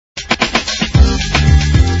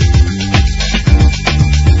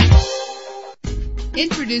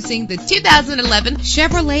Introducing the 2011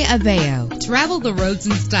 Chevrolet Aveo. Travel the roads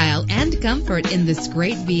in style and comfort in this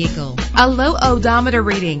great vehicle. A low odometer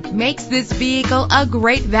reading makes this vehicle a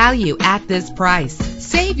great value at this price.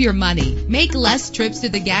 Save your money. Make less trips to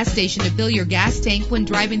the gas station to fill your gas tank when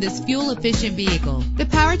driving this fuel-efficient vehicle. The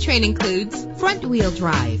powertrain includes front-wheel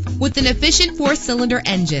drive with an efficient 4-cylinder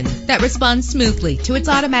engine that responds smoothly to its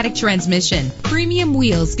automatic transmission. Premium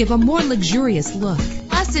wheels give a more luxurious look.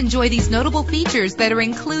 Plus, enjoy these notable features that are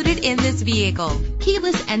included in this vehicle: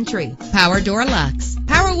 keyless entry, power door locks,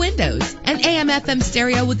 power windows, an AM/FM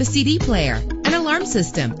stereo with a CD player, an alarm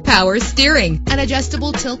system, power steering, an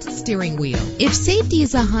adjustable tilt steering wheel. If safety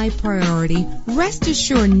is a high priority, rest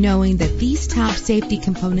assured knowing that these top safety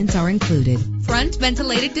components are included: front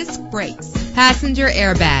ventilated disc brakes, passenger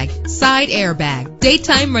airbag, side airbag,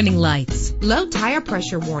 daytime running lights, low tire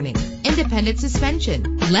pressure warning, independent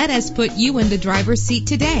suspension. Let us put you in the driver's seat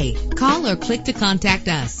today. Call or click to contact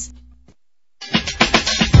us.